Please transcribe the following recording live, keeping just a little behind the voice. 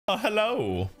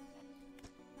Hello.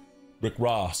 Rick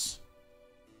Ross.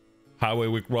 Highway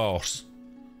Wick Ross.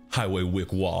 Highway Wick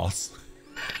Ross.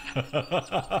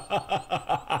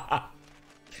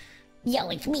 Yo,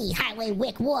 it's me, Highway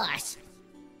Wick Ross.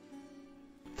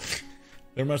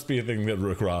 There must be a thing that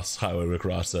Rick Ross, Highway Rick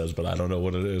Ross says, but I don't know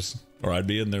what it is. Or I'd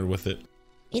be in there with it.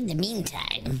 In the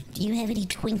meantime, do you have any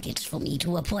trinkets for me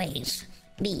to appraise?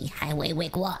 Me, Highway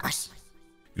Wick Ross.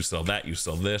 You sell that, you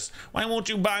sell this. Why won't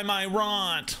you buy my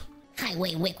rot?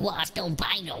 Highway Wick Ross don't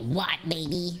buy no what,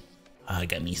 baby. I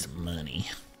got me some money.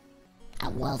 I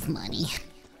love money.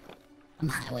 I'm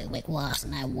Highway Wick Ross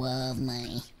and I love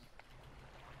money.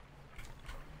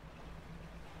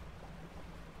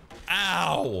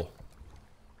 Ow!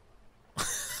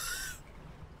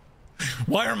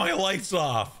 Why are my lights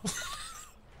off?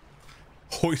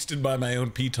 Hoisted by my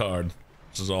own petard.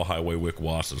 This is all Highway Wick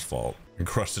Ross's fault.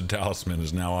 Encrusted Talisman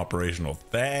is now operational.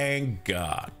 Thank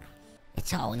God.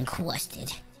 It's all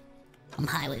encrusted. I'm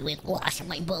Highway Wick Ross and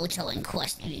my boat's all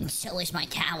encrusted and so is my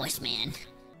talisman.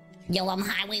 Yo, I'm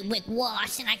Highway Wick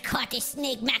Ross and I caught this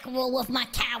snake mackerel with my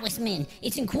talisman.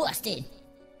 It's encrusted.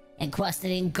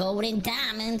 Encrusted in gold and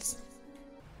diamonds.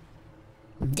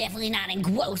 Definitely not in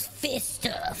gross fish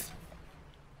stuff.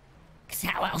 Cause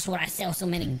how else would I sell so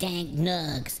many dank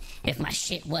nugs if my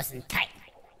shit wasn't tight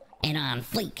and on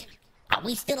fleek? Are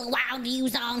we still allowed to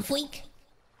use on fleek?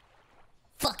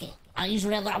 Fuck it. I'll use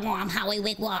whatever I want. I'm Highway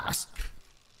Wick Ross.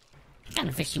 What kind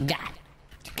of fish you got?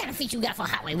 What kind of fish you got for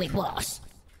Highway Wick Ross?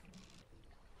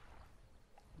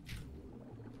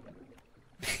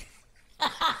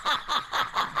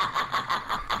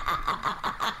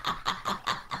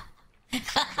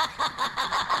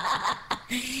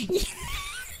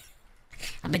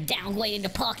 I've been downgraded to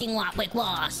parking lot Wick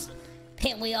Ross.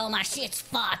 Apparently all my shit's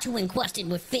far too encrusted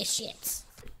with fish shits.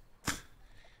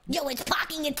 Yo, it's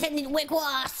parking attendant Wick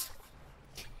Ross.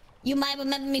 You might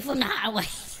remember me from the highway.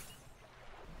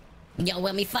 Yo,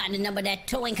 let me find the number of that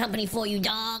towing company for you,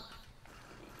 dog.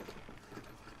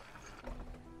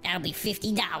 That'll be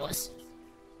 $50.